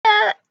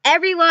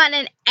everyone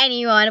and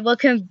anyone,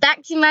 welcome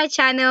back to my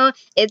channel.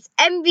 It's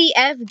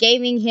MVF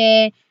Gaming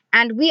here,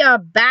 and we are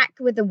back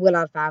with the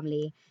Willard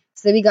family.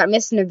 So we got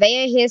Miss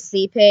Nevaeh here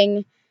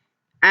sleeping,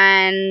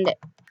 and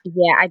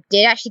yeah, I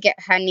did actually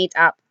get her needs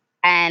up,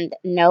 and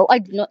no, I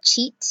did not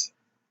cheat,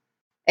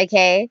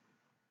 okay?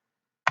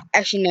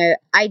 Actually, no,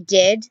 I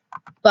did,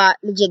 but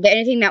legit, the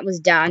only thing that was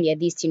down, yeah,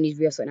 these two need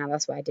real sort now,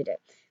 that's why I did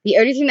it. The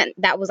only thing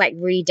that was, like,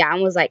 really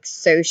down was, like,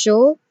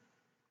 social,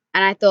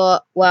 and I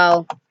thought,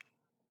 well,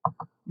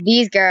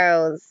 these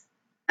girls,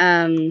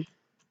 yeah,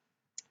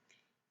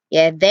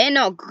 they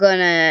don't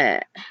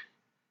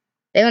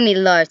need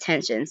a lot of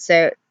attention.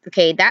 So,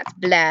 okay, that's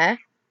Blair.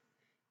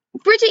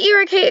 Bridget,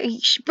 you're okay.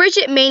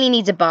 Bridget mainly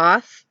needs a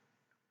bath,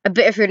 a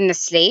bit of food, and a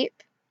sleep.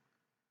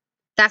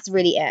 That's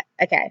really it.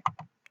 Okay.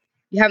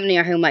 You haven't done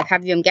your homework,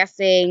 have you? I'm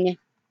guessing.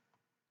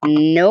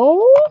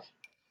 No?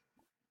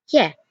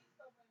 Yeah.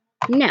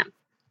 No.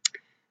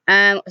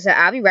 So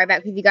I'll be right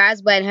back with you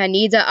guys when her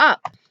needs are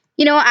up.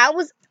 You know, I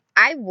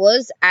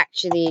was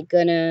actually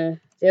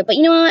gonna do it, but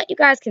you know what? You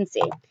guys can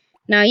see.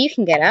 Now you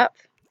can get up.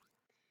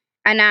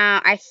 And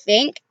now I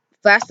think,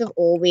 first of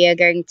all, we are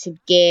going to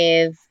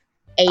give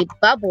a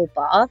bubble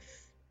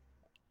bath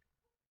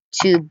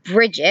to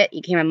Bridget.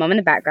 You can hear my mom in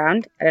the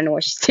background. I don't know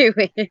what she's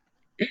doing.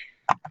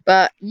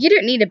 But you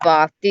don't need a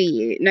bath, do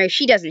you? No,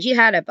 she doesn't. She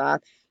had a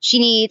bath. She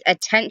needs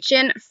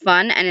attention,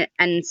 fun,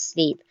 and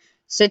sleep.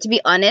 So to be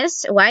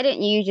honest, why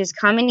don't you just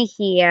come in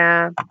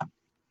here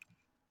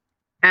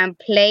and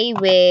play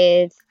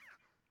with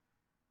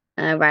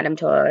random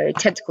toy,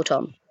 Tentacle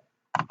Tom.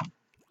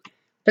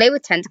 Play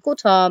with Tentacle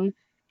Tom.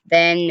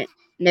 Then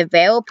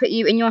Nevaeh will put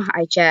you in your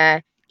high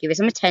chair, give you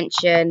some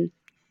attention,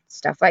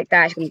 stuff like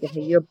that. She's going to give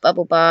you a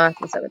bubble bath.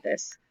 What's up with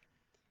this?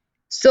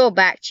 Sore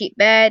back, cheap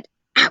bed.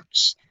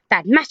 Ouch!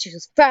 That mattress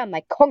was firm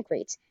like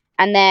concrete.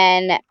 And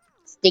then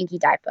stinky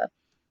diaper.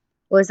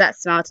 What was that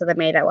smell till they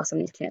made that? Well,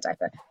 somebody's clean a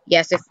diaper.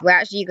 Yes, if we're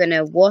actually going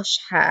to wash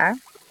her.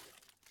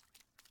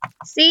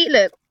 See,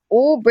 look,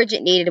 all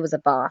Bridget needed was a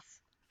bath.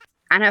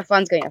 And her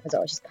fun's going up as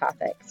well, which is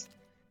perfect. So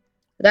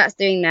that's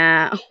doing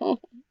that. Oh,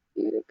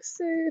 you look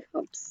so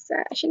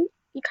upset. Actually,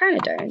 you kind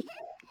of don't.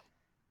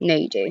 No,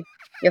 you do.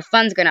 Your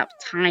fun's going up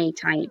tiny,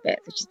 tiny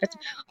bits, which is better.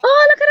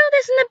 Oh, look at all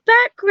this in the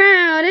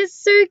background. It's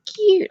so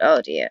cute.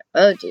 Oh, dear.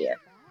 Oh, dear.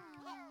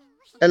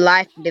 The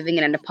life of living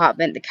in an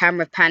apartment. The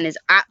camera pan is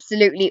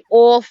absolutely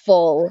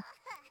awful.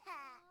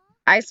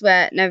 I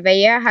swear,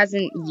 Nevaeh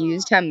hasn't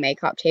used her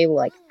makeup table,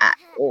 like, at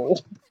all.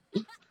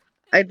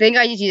 I think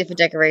I just use it for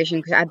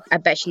decoration, because I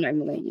bet she's not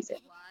even going to use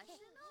it.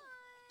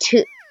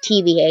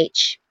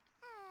 TBH.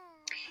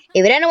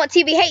 If you don't know what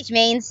TBH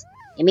means,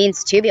 it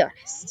means to be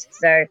honest.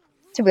 So,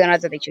 to be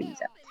honest, I think she'll use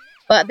it.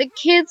 But the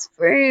kids'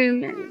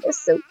 room, man, they're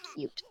so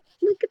cute.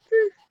 Look at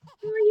the...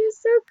 Oh, you're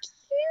so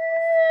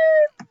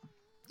cute.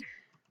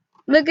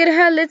 Look at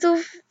her little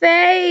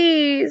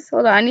face.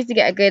 Hold on, I need to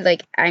get a good,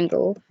 like,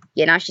 angle.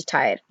 Yeah, now she's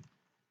tired.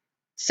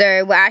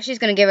 So, we're actually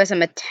going to give her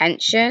some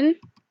attention.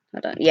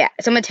 Hold on. Yeah,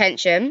 some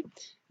attention.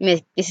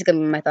 This is going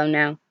to be my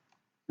thumbnail.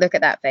 Look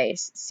at that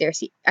face.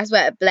 Seriously. I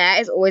swear, Blair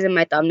is always in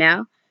my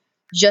thumbnail.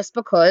 Just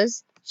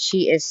because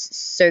she is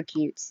so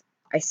cute.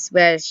 I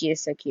swear she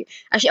is so cute.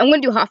 Actually, I'm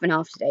going to do half and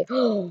half today.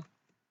 Oh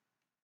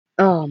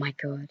my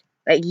god.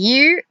 Like,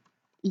 you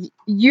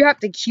have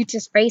the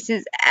cutest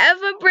faces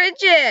ever,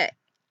 Bridget.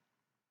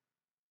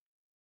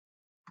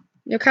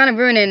 You're kind of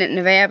ruining it,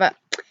 Nevaeh, but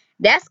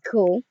that's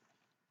cool.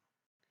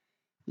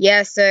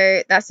 Yeah,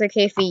 so that's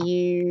okay for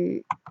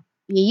you.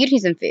 Yeah, you need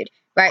some food.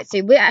 Right,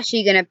 so we're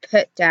actually going to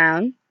put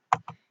down.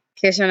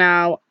 Okay, so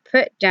now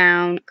put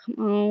down. Come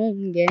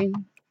on,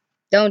 game.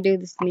 Don't do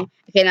this to me.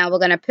 Okay, now we're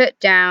going to put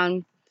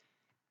down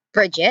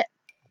Bridget.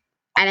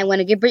 And I'm going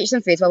to give Bridget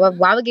some food. So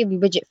while we're giving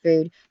Bridget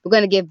food, we're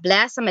going to give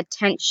Blair some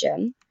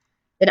attention.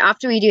 Then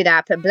after we do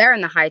that, put Blair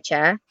in the high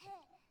chair.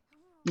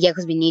 Yeah,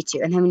 because we need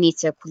to. And then we need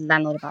to call the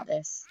landlord about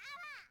this.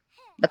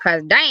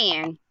 Because,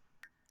 dang.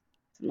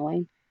 It's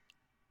annoying.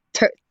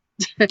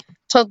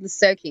 Toddler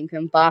soaking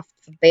can bath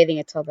for bathing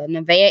a toddler.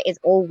 Nevaeh is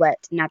all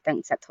wet. Now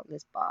thanks that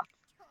toddler's bath.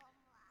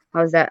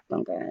 How's that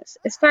one going?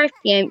 It's 5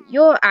 p.m.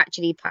 You're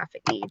actually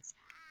perfect needs.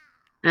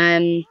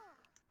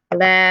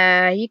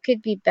 Blair, you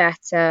could be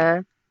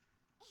better.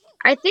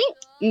 I think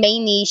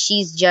mainly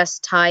she's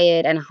just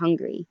tired and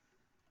hungry.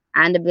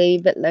 And a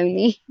bit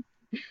lonely.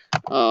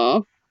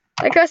 Oh.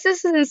 Like, her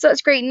sister's in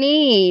such great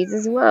needs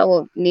as well.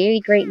 Well, nearly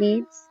great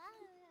needs.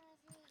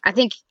 I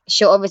think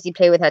she'll obviously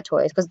play with her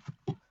toys. Because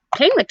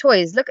playing with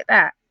toys, look at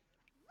that.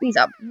 Things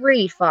up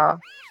really far.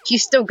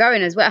 She's still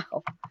going as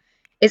well.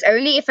 It's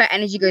only if her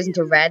energy goes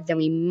into red, then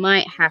we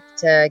might have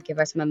to give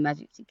her some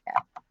emergency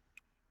care.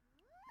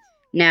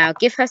 Now,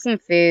 give her some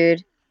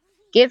food.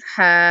 Give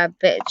her a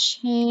bit of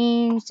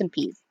change, some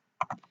peas.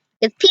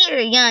 It's Peter,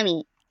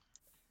 yummy.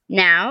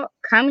 Now,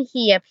 come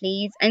here,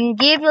 please, and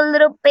give your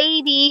little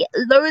baby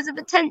loads of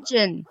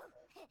attention.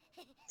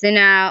 So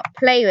now,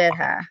 play with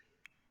her.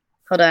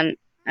 Hold on.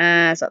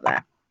 Stop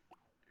that.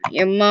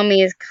 Your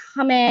mommy is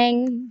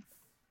coming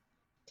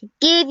to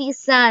give you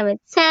some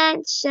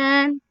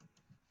attention.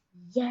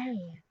 Yeah.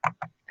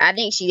 I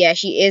think she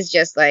is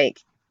just like,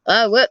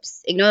 oh,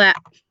 whoops, ignore that.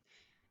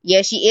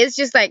 Yeah, she is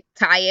just like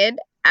tired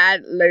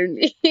and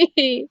lonely.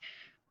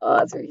 Oh,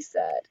 it's really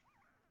sad.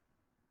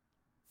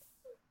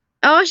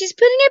 Oh, she's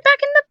putting it back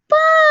in the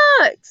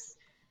box.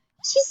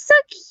 She's so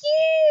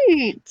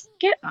cute.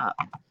 Get up.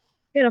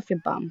 Get off your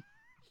bum.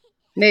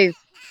 Move.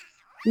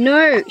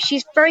 No,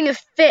 she's throwing a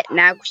fit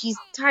now. She's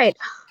tired.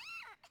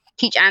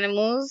 Teach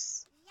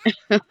animals.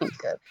 Oh,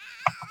 God.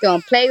 Go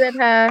and play with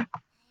her.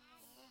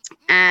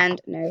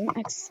 And no,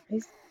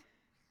 exercise.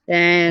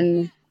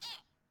 Then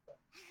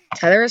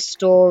tell her a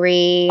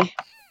story.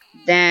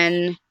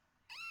 Then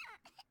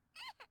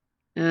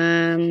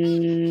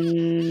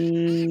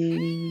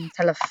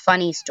tell a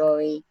funny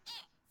story.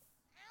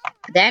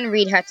 Then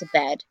read her to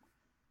bed.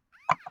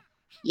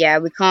 Yeah,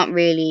 we can't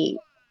really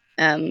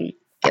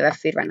give her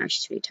food right now.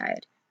 She's really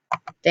tired.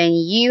 Then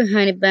you,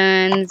 honey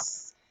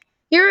buns.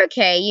 You're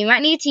okay. You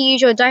might need to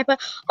use your diaper.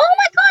 Oh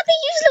my god, they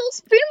use a little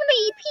spoon when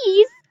they eat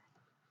peas.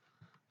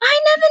 I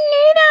never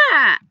knew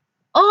that.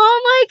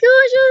 Oh my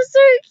gosh, you're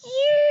so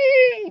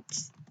cute.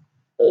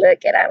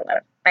 Look at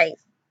her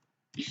face.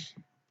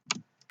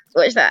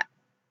 What's that?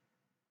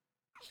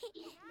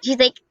 She's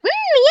like,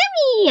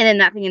 yummy. And then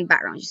that thing in the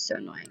background is just so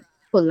annoying.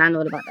 Poor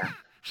landlord about that.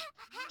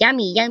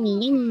 Yummy,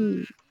 yummy,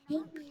 yummy.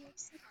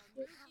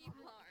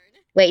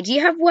 Wait, do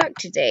you have work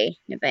today,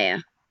 Nevaeh?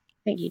 I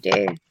think you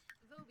do.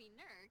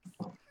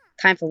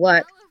 Time for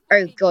work.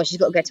 Oh gosh, she's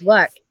got to go to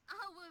work.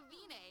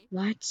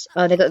 What?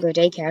 Oh, they got to go to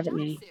daycare, haven't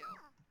they?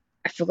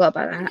 I forgot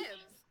about that.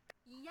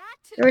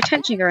 The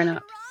retention going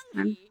up.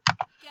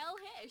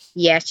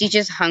 Yeah, she's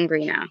just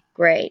hungry now.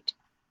 Great.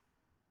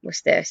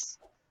 What's this?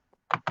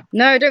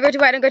 No, don't go to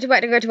work, don't go to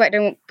work, don't go to work,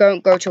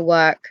 don't go to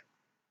work.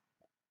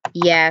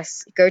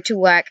 Yes, go to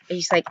work.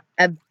 Just like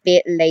a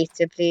bit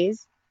later,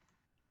 please.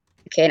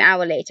 Okay, an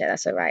hour later,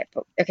 that's alright.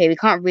 Okay, we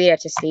can't read her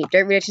to sleep.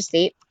 Don't read her to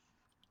sleep.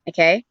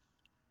 Okay?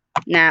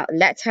 Now,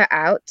 let her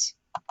out.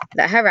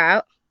 Let her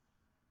out.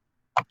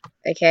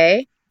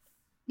 Okay?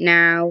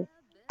 Now,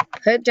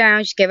 put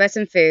down, just give her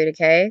some food,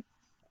 okay?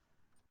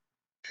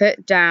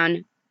 Put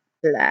down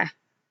Blair.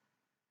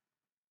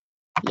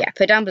 Yeah,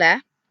 put down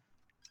Blair.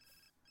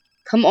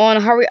 Come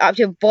on, hurry up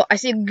to your I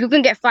see you're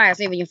gonna get fired. It's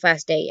not even your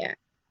first day yet.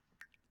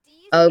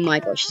 Oh my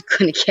gosh, she's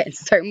gonna get in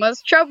so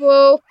much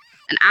trouble.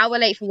 An hour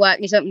late for work,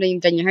 you haven't even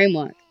done your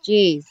homework.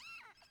 Jeez.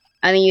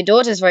 And then your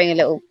daughter's running a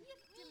little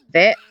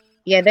bit.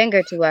 Yeah, then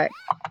go to work.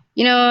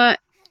 You know what?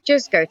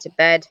 Just go to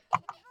bed.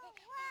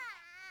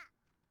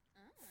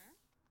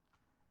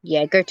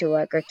 Yeah, go to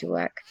work, go to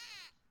work.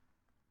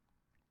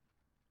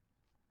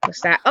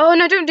 What's that? Oh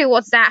no, don't do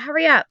what's that.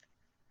 Hurry up.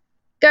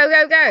 Go,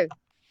 go, go.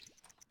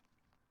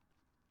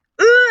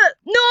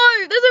 No,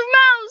 there's a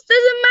mouse.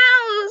 There's a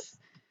mouse.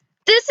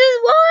 This is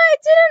why I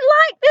didn't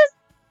like this.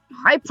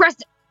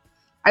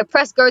 I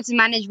pressed go to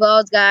manage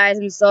worlds, guys.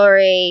 I'm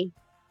sorry.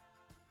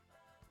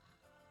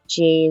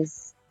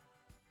 Jeez.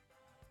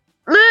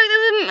 Look,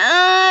 there's a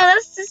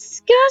that's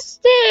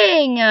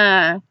disgusting.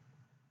 Yeah,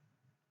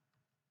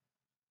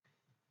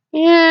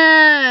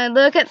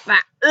 look at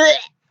that. Ugh.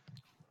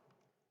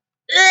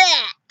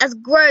 Ugh, that's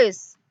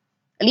gross.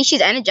 At least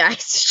she's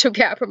energized. She'll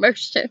get a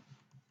promotion.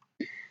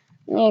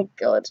 Oh,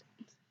 God.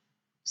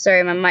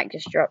 Sorry, my mic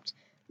just dropped.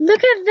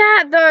 Look at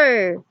that,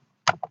 though.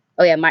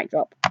 Oh, yeah, mic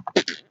drop.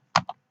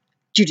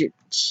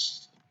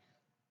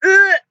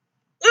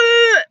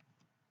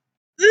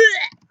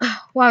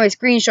 Wow, my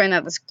screen's showing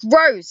that. That's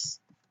gross.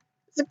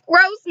 It's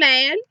gross,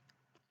 man.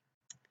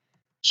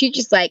 She's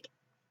just like,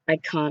 I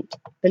can't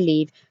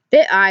believe.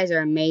 Their eyes are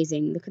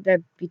amazing. Look at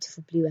their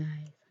beautiful blue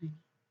eyes.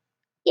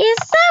 You're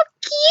so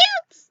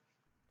cute.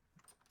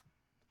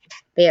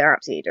 They are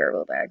absolutely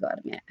adorable, though, I gotta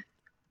admit.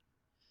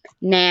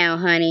 Now,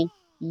 honey,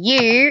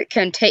 you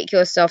can take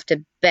yourself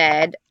to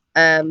bed.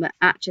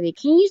 Actually,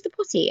 can you use the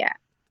potty yet?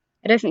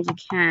 I don't think you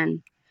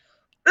can.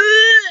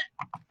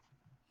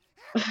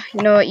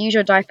 You know what? Use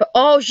your diaper.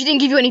 Oh, she didn't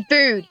give you any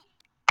food.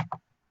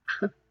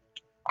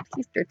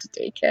 Please go to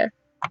daycare.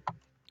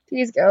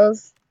 Please,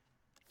 girls.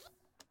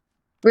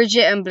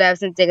 Bridget and Blair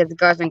and Digger, the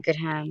girls are in good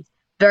hands.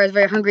 Blair is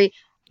very hungry.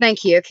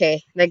 Thank you.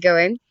 Okay, they're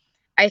going.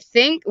 I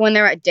think when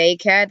they're at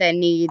daycare, their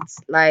needs,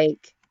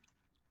 like...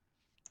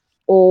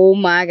 Oh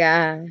my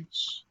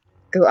gosh.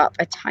 Go up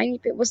a tiny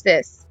bit. What's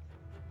this?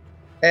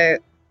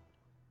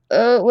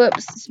 Oh,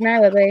 whoops. It's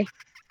my baby.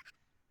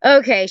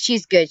 Okay,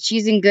 she's good.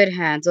 She's in good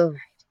hands. All right.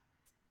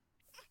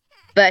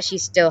 But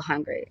she's still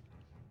hungry.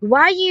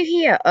 Why are you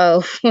here?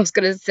 Oh, I was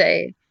going to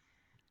say.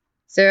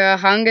 So her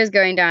hunger's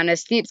going down. Her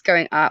sleep's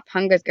going up.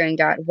 Hunger's going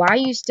down. Why are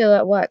you still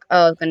at work?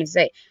 Oh, I was going to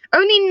say.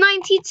 Only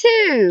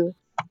 92.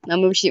 No,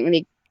 maybe she didn't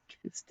really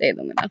stay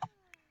long enough.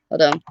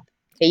 Hold on.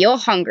 Okay, you're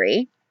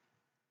hungry.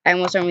 And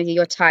what's wrong with you?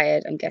 You're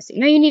tired, I'm guessing.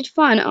 No, you need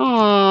fun.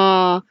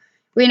 Aww.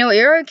 Well, you know what?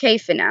 You're okay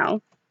for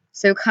now.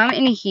 So come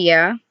in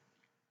here.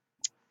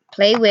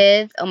 Play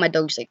with... Oh, my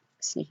dog's like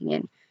sneaking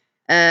in.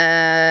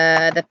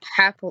 The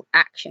purple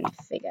action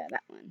figure,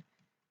 that one.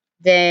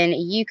 Then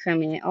you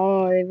come in.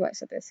 Oh, they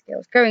worked up their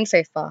skills. Going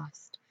so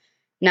fast.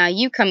 Now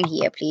you come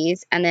here,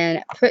 please. And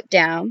then put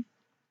down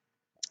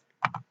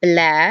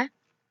Blair.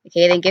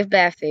 Okay, then give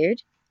Blair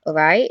food.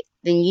 Alright.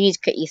 Then you need to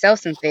cook yourself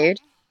some food.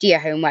 Do your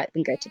homework,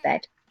 then go to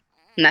bed.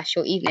 And that's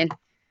your evening.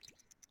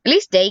 At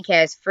least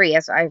daycare is free.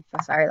 That's what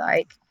I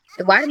like.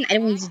 Why didn't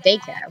anyone use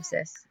daycare? What's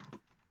this?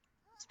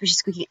 Suspicious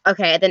squeaky.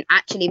 Okay, then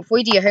actually, before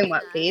you do your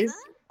homework, please.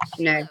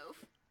 No.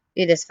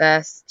 Do this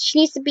first. She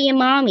needs to be a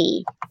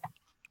mommy.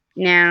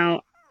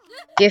 Now,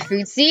 give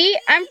food. See?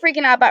 I'm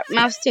freaking out about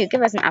Mouse too.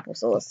 Give her some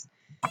applesauce.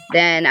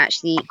 Then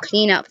actually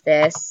clean up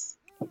this.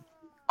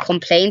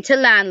 Complain to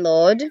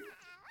landlord.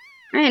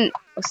 And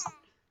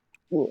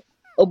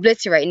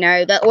obliterate.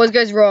 No, that always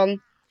goes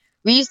wrong.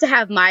 We used to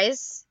have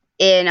mice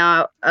in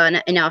our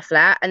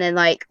flat, and then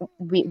like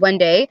one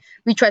day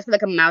we tried to put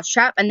like a mouse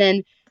trap, and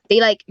then they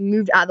like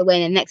moved out of the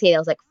way, and the next day there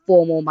was like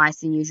 4 more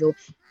mice than usual.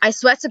 I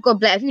swear to God,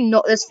 Blair, if you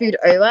knock this food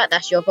over,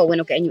 that's your fault. We're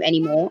not getting you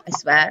any more. I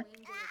swear.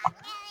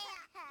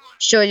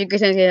 Sure, you're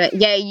good.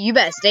 Yeah, you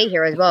better stay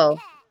here as well.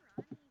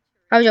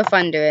 How's your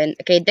fun doing?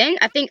 Okay, then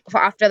I think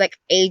for after like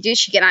ages,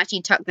 she can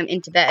actually tuck them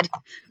into bed.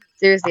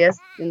 Seriously, that's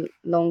been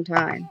a long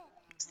time.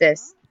 What's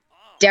this?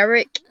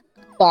 Derek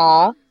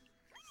Bar.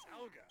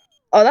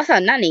 Oh, that's our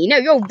nanny. No,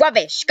 you're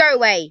rubbish. Go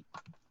away.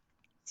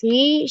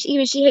 See?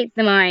 Even she hates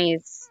the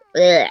mice.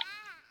 Ugh.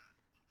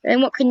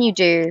 Then what can you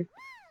do?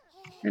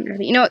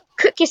 You know what?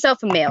 Cook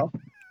yourself a meal.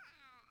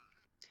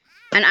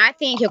 And I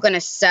think you're going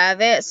to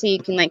serve it so you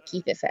can, like,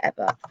 keep it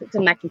forever. Cook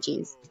some mac and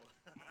cheese.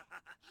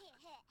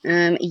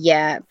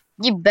 Yeah.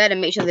 You better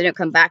make sure they don't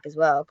come back as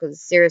well. Because,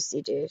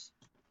 seriously, dude.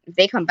 If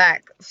they come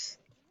back...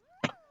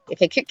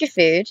 Okay, cook your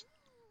food.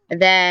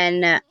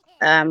 Then,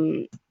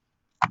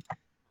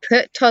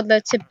 put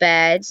toddler to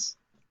bed.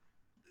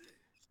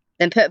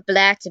 Then put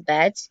Blair to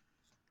bed.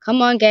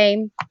 Come on,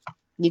 game.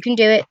 You can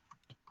do it.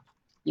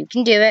 You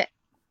can do it.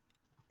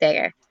 There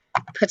you go.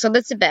 Put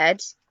toddler to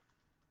bed.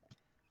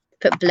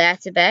 Put Blair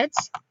to bed.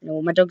 I know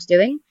what my dog's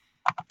doing.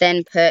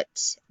 Then put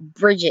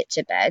Bridget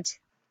to bed.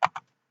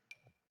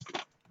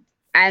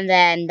 And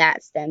then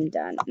that's them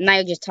done. Now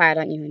you're just tired,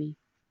 aren't you, honey?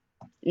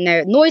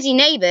 No. Noisy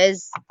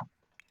neighbors?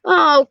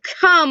 Oh,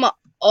 come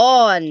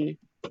on.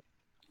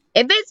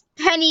 If it's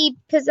Penny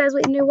possessed,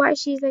 wait, no, why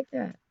she's like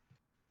that?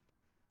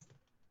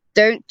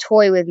 Don't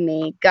toy with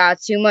me. God,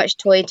 too much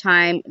toy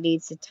time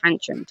leads to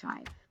tantrum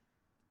time.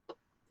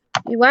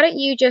 Why don't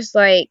you just,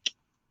 like,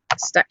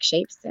 stack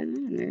shapes then? I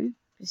don't know.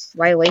 Just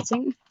while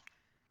waiting?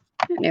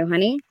 I don't know,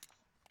 honey.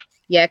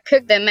 Yeah,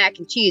 cook that mac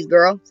and cheese,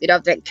 girl. So you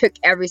don't have to cook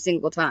every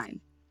single time.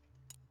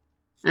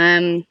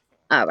 Alrighty.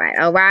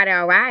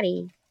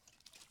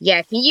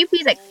 Yeah, can you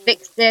please, like,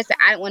 fix this?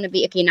 I don't want to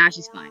be... Okay, now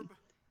she's fine.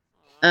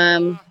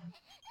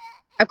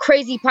 A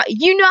crazy part...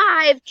 You know how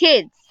I have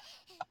kids.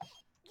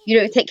 You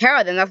don't take care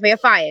of them. That's why you're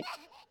fired.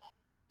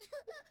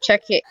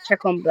 Check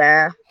on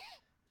Blair.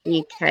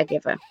 You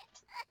caregiver.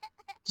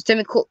 Just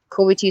don't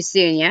call me too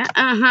soon, yeah?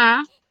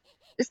 Uh-huh.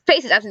 This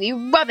place is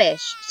absolutely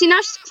rubbish. See, now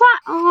she's crying.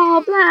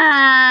 Oh,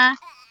 Blair.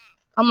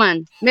 Come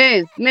on.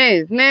 Move.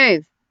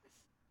 Blair,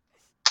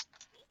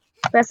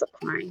 stop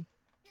crying.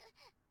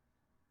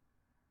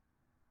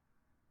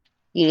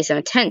 You need some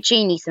attention.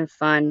 You need some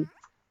fun.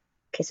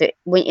 Okay, so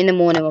in the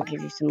morning, we'll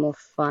give you some more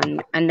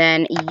fun. And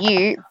then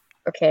you...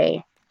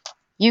 Okay.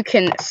 You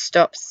can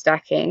stop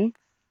stacking.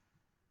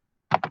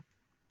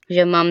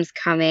 Your mum's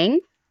coming.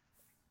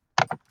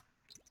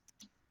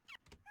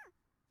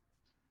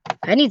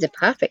 Her needs are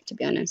perfect, to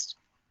be honest.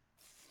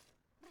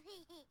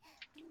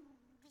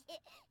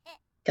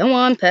 Come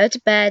on, put her to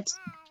bed.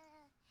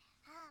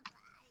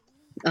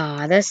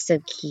 Aw, they're so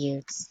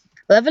cute.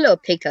 We'll have a little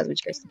pigtail when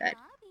she goes to bed.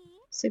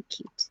 So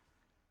cute.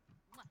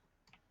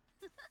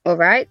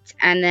 Alright,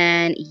 and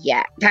then,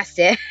 yeah, that's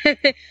it.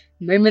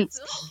 Moment's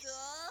peace.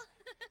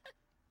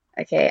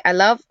 Okay, I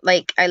love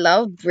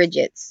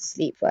Bridget's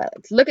sleep well.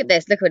 Look at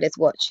this,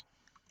 watch.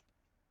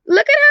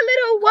 Look at her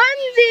little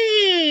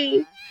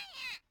onesie!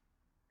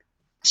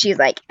 She's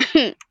like,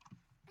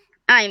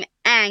 I'm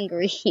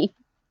angry.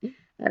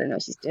 I don't know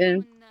what she's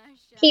doing.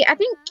 Hey, I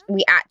think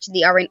we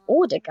actually are in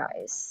order,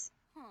 guys.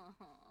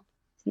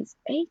 Since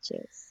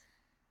ages.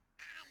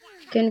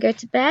 Gonna go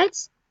to bed?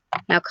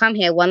 Now come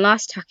here, one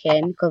last tuck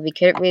in, because we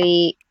couldn't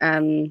really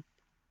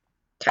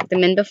tuck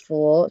them in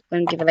before.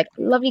 Gonna give her like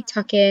a lovely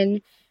tuck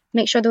in.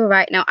 Make sure they're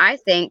right. Now I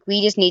think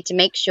we just need to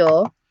make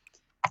sure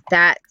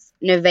that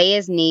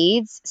Nevaeh's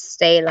needs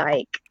stay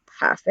like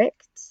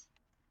perfect.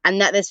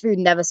 And that this food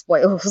never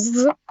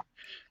spoils.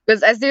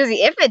 Because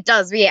seriously, if it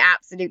does, we are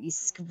absolutely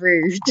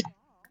screwed.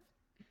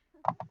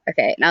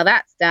 Okay, now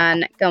that's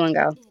done. Go on,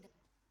 girl.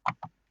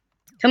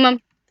 Come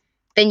on.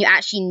 Then you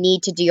actually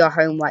need to do your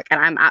homework. And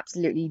I'm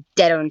absolutely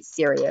dead on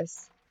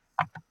serious.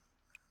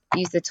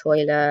 Use the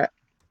toilet.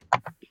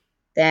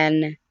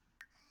 Then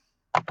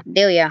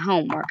do your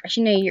homework.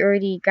 Actually, no, you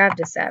already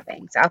grabbed a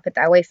serving. So I'll put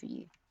that away for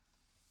you.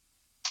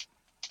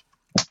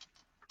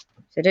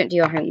 So don't do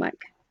your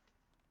homework.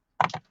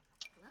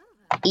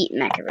 Eat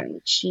macaroni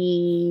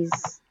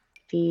cheese.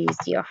 Please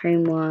do your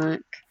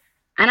homework.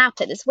 And I'll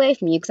put this away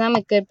from you because I'm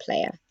a good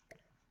player.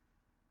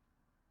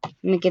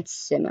 I'm a good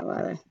swimmer,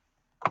 rather.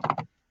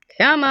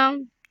 Come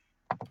on.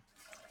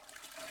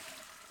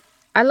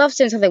 I love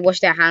seeing how they wash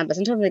their hands, but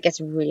sometimes it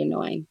gets really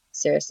annoying.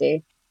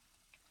 Seriously.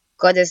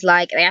 God, it's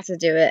like they have to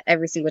do it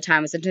every single time.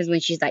 And sometimes when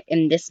she's like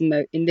in this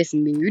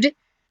mood,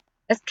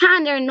 it's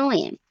kind of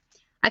annoying.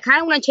 I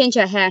kind of want to change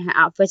her hair and her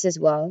outfit as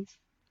well.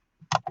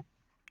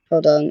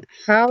 Hold on.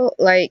 How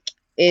like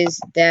is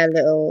their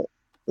little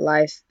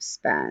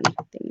lifespan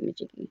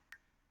thingamajiggy?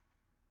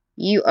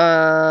 You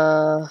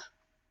are.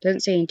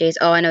 Doesn't say in days.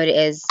 Oh, I know what it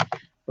is.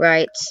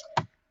 Right.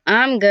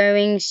 I'm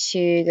going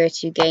to go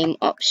to game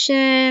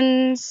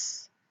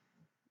options,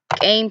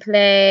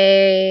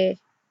 gameplay.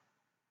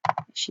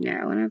 Actually, no,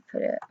 I want to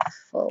put it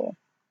full.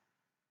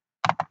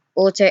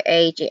 Auto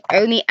age,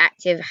 only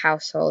active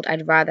household.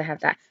 I'd rather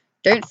have that.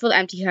 Don't fill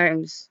empty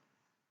homes.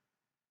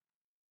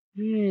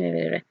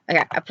 Okay,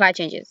 apply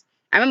changes.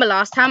 I remember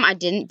last time I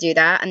didn't do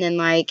that, and then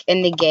like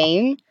in the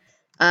game,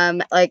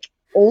 like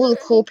all the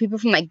cool people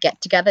from like Get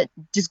Together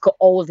just got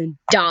old and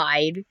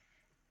died,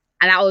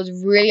 and that was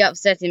really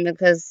upsetting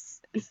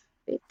because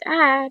they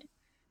died.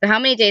 So how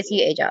many days do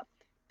you age up?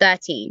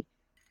 13.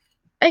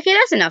 Okay,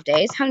 that's enough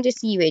days. How many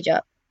days do you age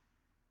up?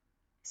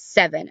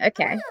 7.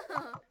 Okay.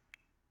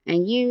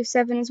 And you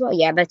 7 as well?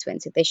 Yeah, they're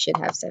twins, so they should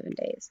have 7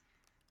 days.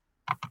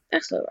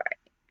 That's alright.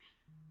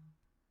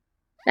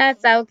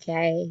 That's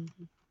okay.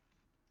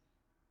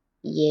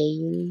 Yeah,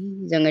 you're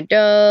a young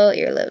adult,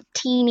 you're a little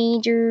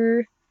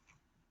teenager.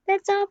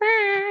 That's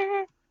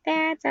alright.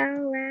 That's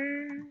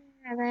alright.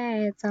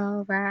 That's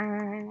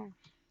alright.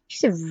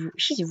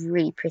 She's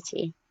really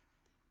pretty.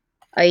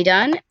 Are you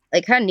done?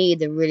 Like her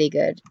needs are really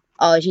good.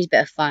 Oh, she's a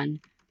bit of fun.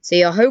 So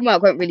your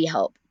homework won't really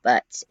help,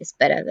 but it's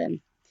better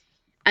than.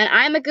 And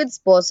I'm a good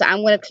sport, so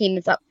I'm gonna clean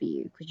this up for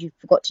you because you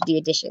forgot to do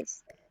your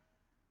dishes.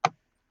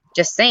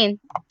 Just saying.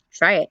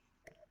 Try it.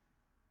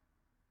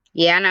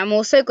 Yeah, and I'm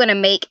also gonna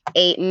make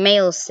a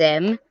male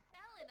sim.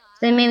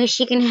 So maybe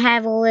she can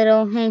have a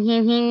little. Where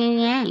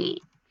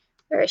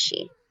is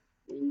she?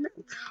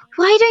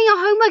 Why are you doing your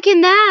homework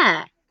in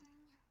there?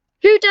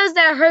 Who does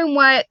their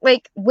homework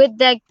like with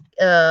their?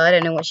 I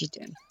don't know what she's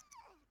doing.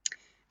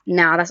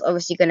 Now that's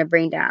obviously gonna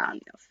bring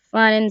down your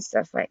fun and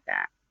stuff like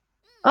that.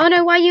 Oh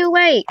no, why are you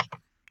awake?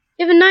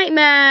 You have a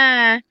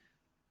nightmare.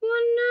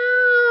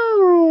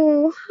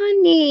 Oh no,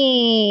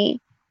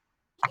 honey.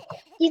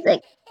 He's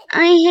like,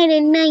 I had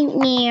a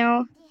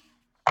nightmare.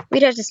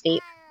 Read her to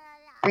sleep.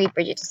 Read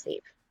Bridget to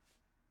sleep.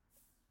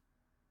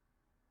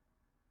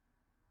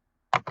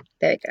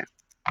 There we go.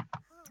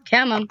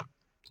 Come on.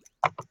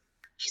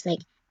 She's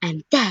like,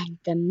 and then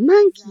the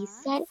monkey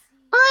said,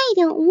 I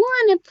don't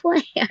want to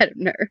play. I don't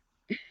know.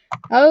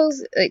 I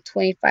was like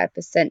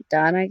 25%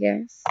 done, I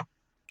guess.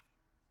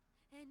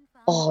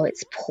 Oh,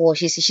 it's poor.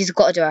 She's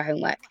got to do her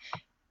homework.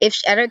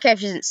 I don't care if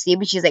she doesn't sleep,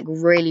 but she's like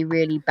really,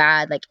 really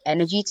bad like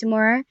energy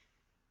tomorrow.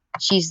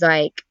 She's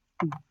like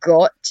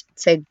got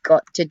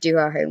to do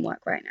her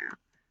homework right now.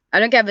 I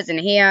don't care if it's in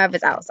here, if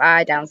it's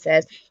outside,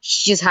 downstairs.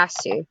 She just has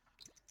to.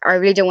 I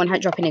really don't want her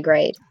dropping a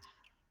grade.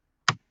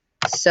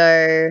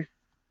 So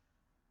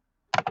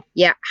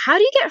yeah, how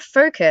do you get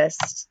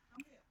focused?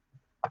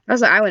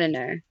 That's what I want to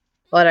know.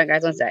 Hold on,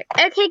 guys, one sec.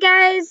 Okay,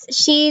 guys,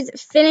 she's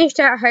finished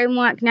her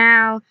homework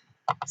now.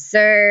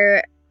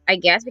 So I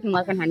guess we can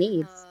work on her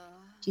needs.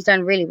 She's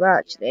done really well,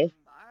 actually.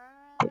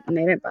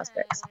 No, don't bust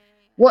books.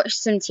 Watch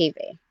some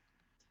TV.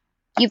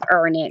 You've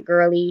earned it,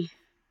 girly.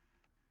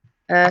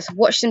 So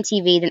watch some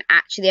TV, then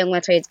actually I'm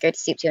going to tell you to go to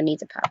sleep so your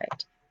needs are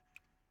perfect.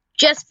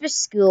 Just for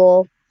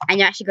school, and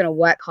you're actually going to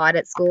work hard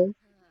at school.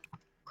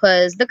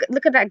 Because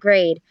look at that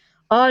grade.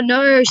 Oh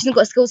no, she's not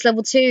got skills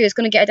level 2. It's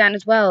going to get her down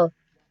as well.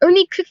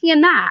 Only cooking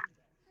and that.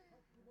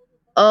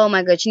 Oh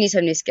my god, she needs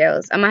some new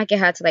skills. I might get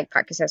her to like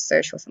practice her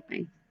social or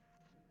something.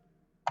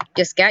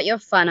 Just get your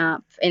fun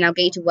up, and I'll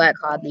get you to work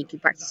hard, and you can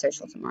practice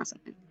social tomorrow or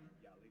something.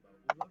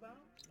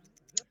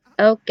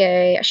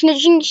 Okay, she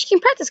can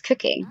practice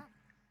cooking.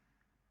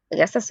 I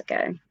guess that's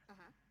okay.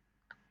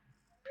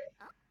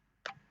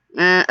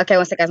 Okay,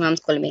 one sec, guys. Mom's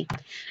calling me.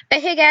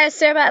 Okay, guys.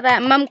 Sorry about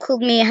that. Mom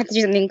called me. I had to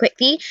do something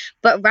quickly.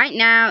 But right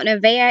now,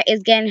 Nevaeh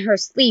is getting her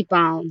sleep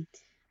on.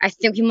 I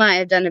think we might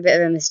have done a bit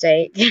of a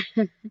mistake.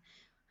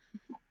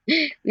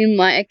 We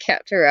might have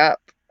kept her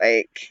up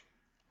like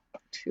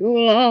too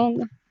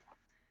long.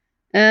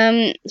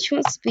 She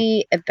wants to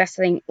be a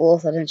best-selling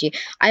author, doesn't she?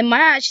 I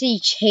might actually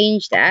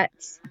change that.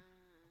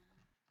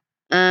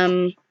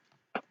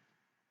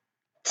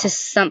 To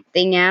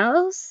something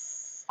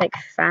else, like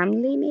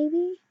family,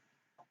 maybe.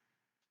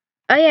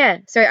 Oh yeah,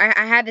 sorry,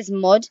 I had this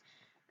mod,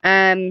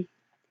 that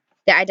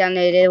I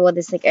downloaded, or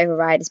this like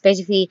override. It's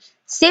basically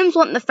Sims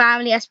want the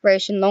family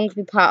aspiration long to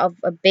be part of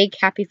a big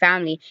happy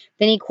family.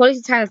 They need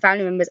quality time with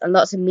family members and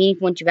lots of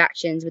meaningful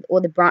interactions with all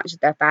the branches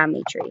of their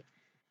family tree.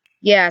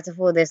 Yeah, so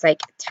for this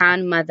like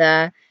town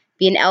mother,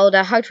 be an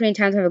elder, hug 20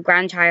 times have a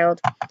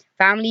grandchild,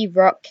 family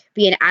rock,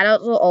 be an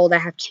adult or older,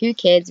 have 2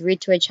 kids, read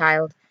to a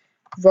child,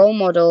 role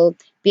model,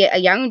 be a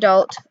young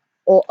adult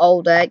or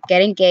older,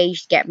 get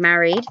engaged, get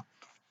married,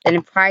 then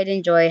in pride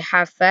and joy,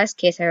 have first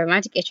kiss, have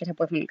romantic issue, have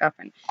boyfriend and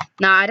girlfriend.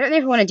 Now, I don't know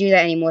if I want to do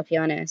that anymore, to be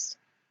honest.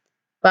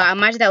 But I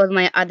might do that with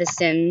my other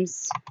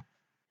Sims.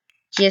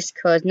 Just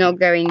cause not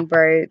going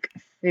broke.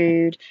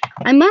 food.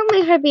 I might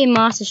make her be a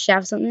master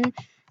chef or something.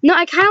 No,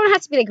 I kind of want her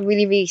to be like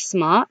really, really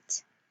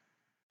smart.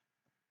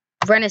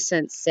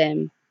 Renaissance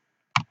sim.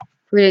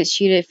 Brilliant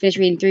student. Finish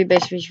reading 3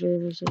 books.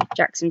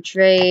 Jackson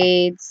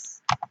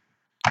trades.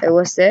 Oh,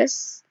 what's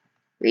this?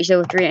 Reach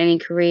level 3 in any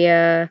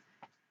career.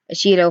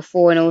 Achieve level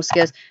 4 in all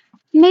skills.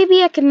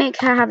 Maybe I can make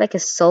her have like a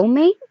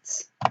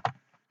soulmate.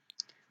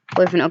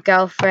 Boyfriend or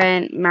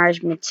girlfriend.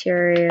 Marriage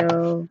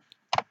material.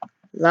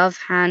 Love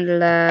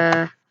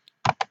handler.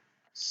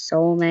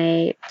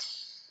 Soulmate.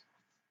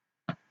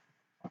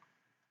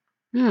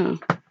 Oh.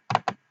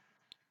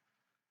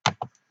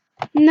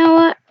 You know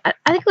what? I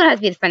think it would have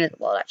to be the friend of the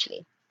world,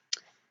 actually.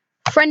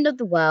 Friend of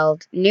the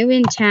world. New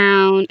in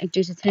town.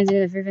 Introduce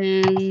attendant of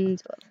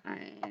events.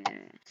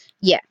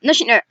 Yeah. No,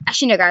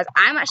 actually, no, guys.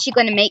 I'm actually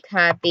going to make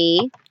her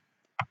be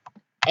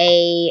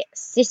a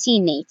city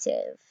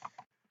native.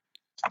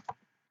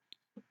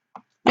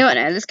 No,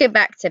 let's go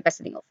back to best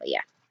selling offer.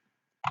 Yeah.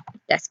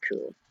 That's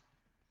cool.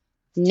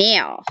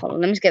 Now, hold on.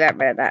 Let me just get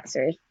rid of that.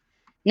 Sorry.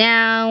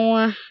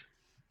 Now,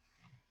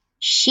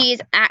 she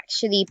is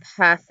actually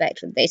perfect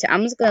for the day. So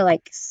I'm just going to,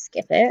 like,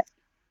 skip it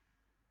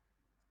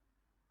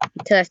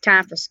until it's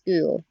time for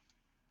school.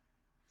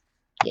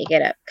 Yeah,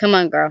 get up. Come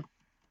on, girl.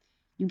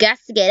 You got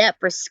to get up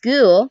for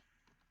school.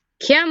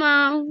 Come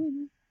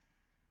on.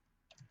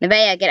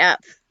 Nevaeh, get up.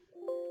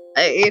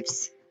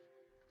 Oops.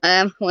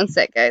 1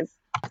 sec, guys.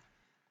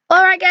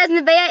 Alright, guys.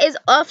 Nevaeh is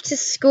off to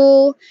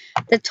school.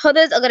 The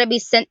toddlers are going to be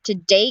sent to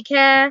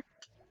daycare.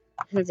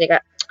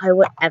 Oh,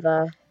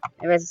 whatever.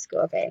 Where's the school?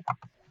 Okay.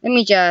 Let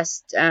me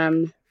just,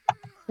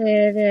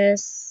 clear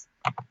this.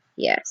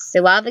 Yes.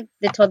 So while the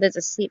toddlers are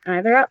asleep,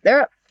 they're up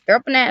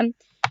and at him.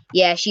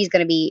 Yeah, she's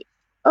going to be...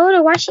 Oh,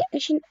 no, why is she... I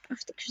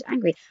think she's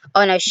angry.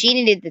 Oh, no, she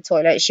needed the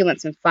toilet. She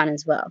wants some fun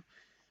as well.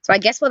 So I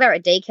guess while they're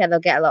at daycare, they'll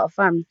get a lot of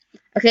fun.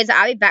 Okay, so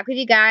I'll be back with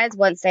you guys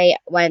when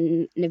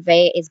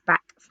Nevaeh is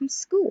back from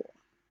school.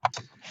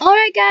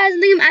 Alright, guys, I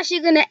think I'm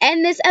actually going to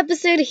end this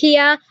episode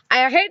here.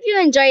 I hope you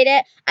enjoyed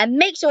it. And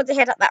make sure to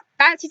hit up that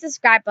fancy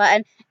subscribe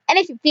button. And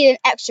if you're feeling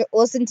extra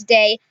awesome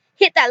today,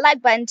 hit that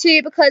like button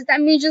too, because that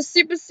means you're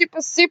super,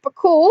 super, super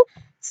cool.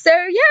 So,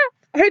 yeah,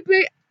 I hope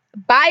you...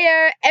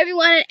 Bye,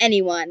 everyone and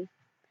anyone.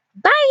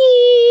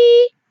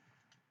 Bye!